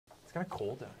It's kind of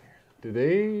cold down here. Do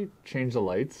they change the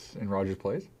lights in Rogers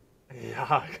Place?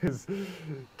 Yeah, because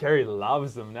Carrie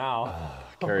loves them now.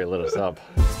 Carrie lit us up.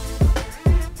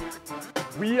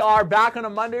 We are back on a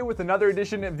Monday with another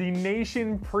edition of the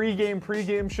Nation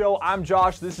pregame show. I'm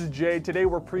Josh. This is Jay. Today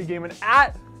we're pregaming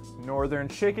at Northern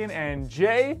Chicken. And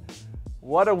Jay,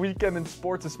 what a weekend in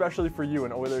sports, especially for you,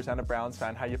 an Oilers and a Browns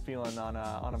fan. How you feeling on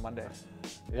a Monday?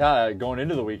 Yeah, going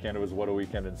into the weekend, it was what a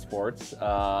weekend in sports.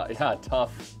 Yeah,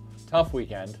 tough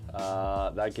weekend.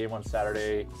 That game on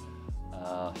Saturday,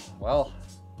 well,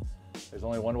 there's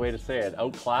only one way to say it: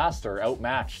 outclassed or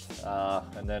outmatched.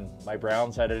 And then my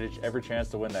Browns had every chance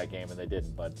to win that game, and they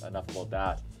didn't. But enough about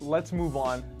that. Let's move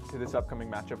on to this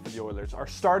upcoming matchup for the Oilers. Our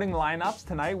starting lineups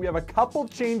tonight, we have a couple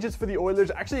changes for the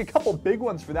Oilers. Actually, a couple big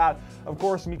ones for that. Of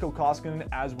course, Mikko Koskinen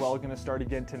as well going to start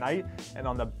again tonight. And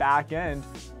on the back end,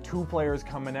 two players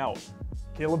coming out.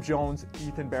 Caleb Jones,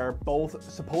 Ethan Bear,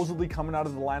 both supposedly coming out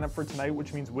of the lineup for tonight,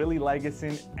 which means Willie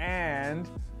Legason and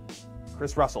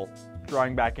Chris Russell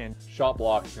drawing back in. Shot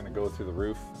block is going to go through the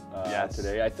roof yes.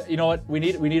 Today. You know what? We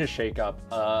need a shake-up.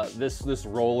 This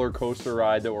roller coaster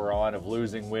ride that we're on of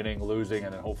losing, winning, losing,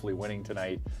 and then hopefully winning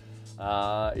tonight.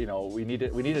 You know, we need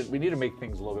to make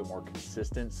things a little bit more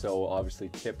consistent. So obviously,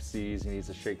 Tip sees he needs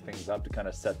to shake things up to kind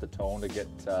of set the tone to get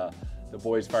the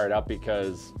boys fired up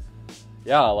because.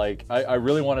 Yeah, like I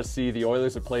really want to see the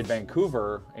Oilers that played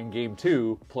Vancouver in Game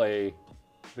 2 play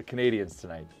the Canadiens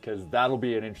tonight, because that'll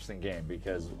be an interesting game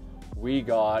because we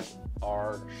got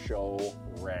our show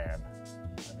ran.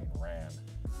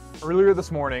 Earlier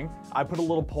this morning, I put a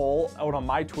little poll out on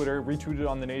my Twitter, retweeted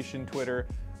on the Nation Twitter.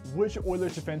 Which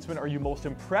Oilers defenseman are you most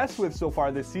impressed with so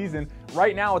far this season?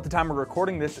 Right now, at the time of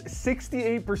recording this,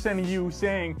 68% of you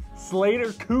saying Slater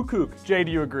Kukuk. Jay,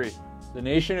 do you agree? The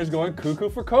Nation is going cuckoo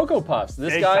for Cocoa Puffs.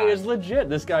 This guy is legit.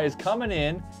 This guy is coming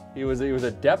in. He was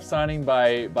a depth signing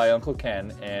by Uncle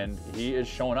Ken, and he is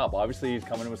showing up. Obviously, he's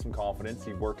coming in with some confidence.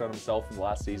 He worked on himself in the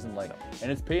last season, and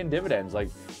it's paying dividends. Like,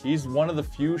 he's one of the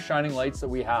few shining lights that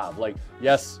we have. Like,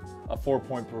 yes, a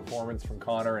 4-point performance from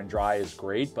Connor and Dry is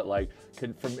great, but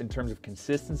in terms of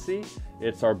consistency,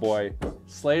 it's our boy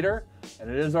Slater, and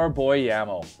it is our boy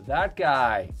Yamo. That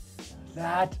guy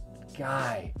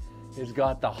has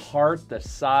got the heart the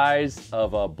size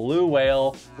of a blue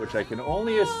whale, which I can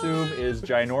only assume is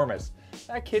ginormous.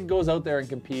 That kid goes out there and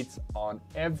competes on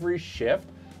every shift.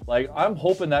 Like, I'm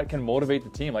hoping that can motivate the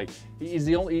team. Like, he's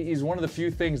one of the few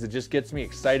things that just gets me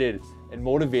excited and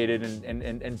motivated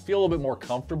and feel a little bit more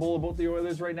comfortable about the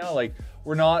Oilers right now. Like,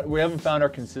 we haven't found our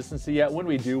consistency yet. When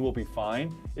we do, we'll be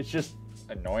fine. It's just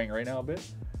annoying right now a bit.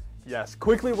 Yes.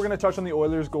 Quickly, we're going to touch on the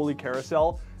Oilers goalie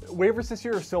carousel. Waivers this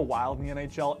year are so wild in the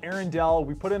NHL. Aaron Dell,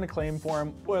 we put in a claim for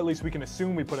him. Well, at least we can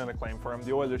assume we put in a claim for him.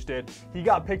 The Oilers did. He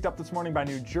got picked up this morning by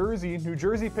New Jersey. New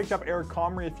Jersey picked up Eric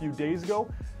Comrie a few days ago,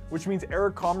 which means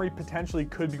Eric Comrie potentially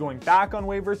could be going back on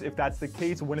waivers. If that's the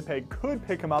case, Winnipeg could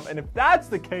pick him up. And if that's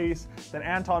the case, then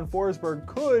Anton Forsberg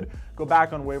could go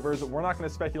back on waivers. We're not going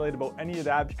to speculate about any of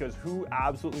that because who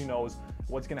absolutely knows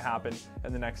what's going to happen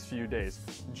in the next few days.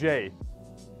 Jay,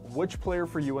 which player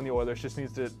for you and the Oilers just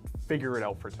needs to figure it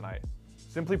out for tonight?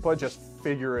 Simply put, just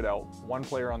figure it out. One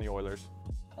player on the Oilers.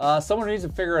 Someone who needs to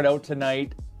figure it out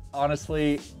tonight,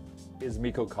 honestly, is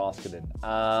Mikko Koskinen.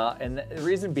 And the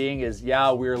reason being is,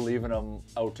 yeah, we're leaving him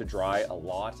out to dry a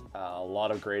lot. A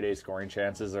lot of grade A scoring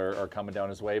chances are coming down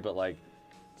his way, but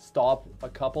stop a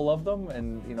couple of them,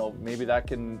 and maybe that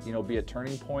can be a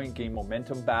turning point, gain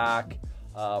momentum back.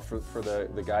 For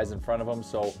the guys in front of him.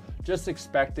 So just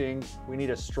expecting we need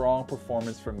a strong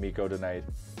performance from Mikko tonight,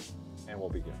 and we'll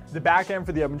be good. The back end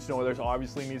for the Edmonton Oilers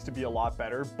obviously needs to be a lot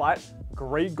better, but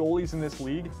great goalies in this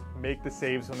league make the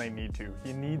saves when they need to.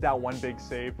 You need that one big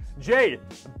save. Jay,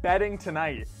 betting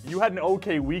tonight. You had an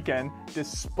okay weekend.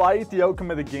 Despite the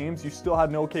outcome of the games, you still had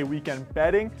an okay weekend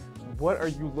betting. What are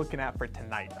you looking at for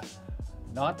tonight?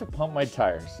 Not to pump my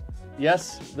tires.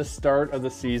 Yes, the start of the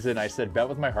season, I said bet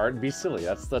with my heart and be silly.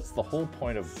 That's the whole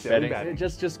point of betting.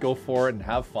 Just go for it and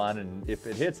have fun, and if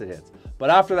it hits, it hits. But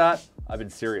after that, I've been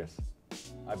serious.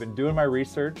 I've been doing my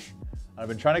research. I've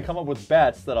been trying to come up with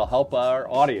bets that'll help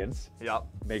our audience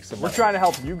make some money. We're trying to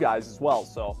help you guys as well,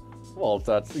 so. Well,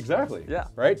 that's exactly. Yeah.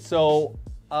 Right? So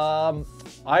I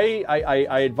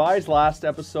advised last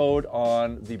episode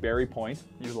on the Barry Point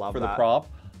for the prop.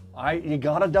 You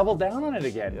gotta double down on it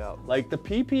again. Yeah. Like, the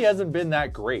PP hasn't been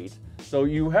that great, so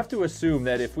you have to assume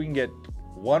that if we can get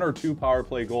 1 or 2 power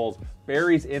play goals,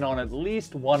 Barry's in on at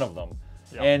least one of them.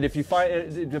 Yep. And if you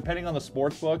find, depending on the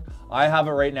sports book, I have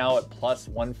it right now at plus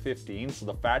 115. So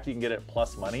the fact you can get it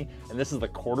plus money, and this is the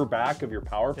quarterback of your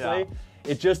power play,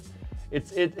 it's a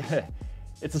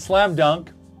slam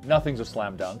dunk. Nothing's a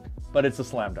slam dunk. but it's a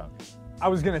slam dunk. I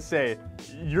was going to say,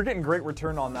 you're getting great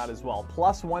return on that as well.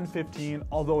 Plus 115,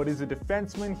 although it is a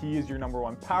defenseman, he is your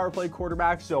 #1 power play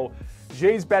quarterback. So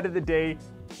Jay's bet of the day,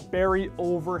 Barry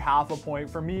over half a point.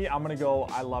 For me, I'm going to go,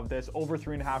 I love this, over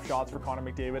 3.5 shots for Connor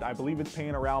McDavid. I believe it's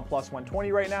paying around plus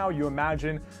 120 right now. You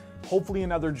imagine, hopefully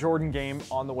another Jordan game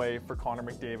on the way for Connor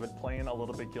McDavid, playing a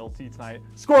little bit guilty tonight.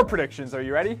 Score predictions, are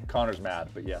you ready? Connor's mad,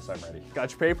 but yes, I'm ready.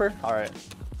 Got your paper? All right.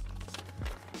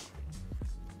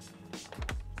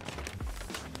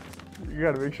 You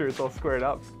got to make sure it's all squared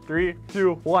up. 3,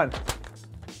 2, 1.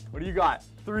 What do you got?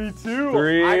 3-2.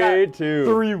 3-2.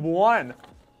 3-1.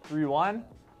 3-1.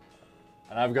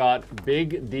 And I've got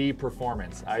Big D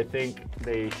performance. I think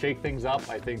they shake things up.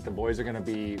 I think the boys are going to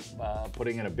be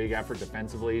putting in a big effort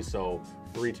defensively, so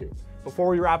 3-2. Before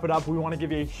we wrap it up, we want to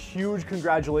give you a huge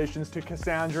congratulations to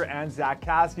Cassandra and Zach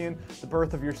Cassian, the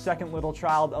birth of your second little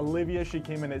child, Olivia. She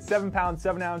came in at 7 pounds,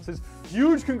 7 ounces.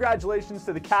 Huge congratulations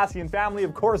to the Cassian family.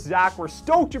 Of course, Zach, we're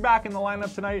stoked you're back in the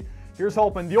lineup tonight. Here's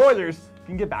hoping the Oilers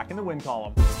can get back in the win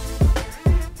column.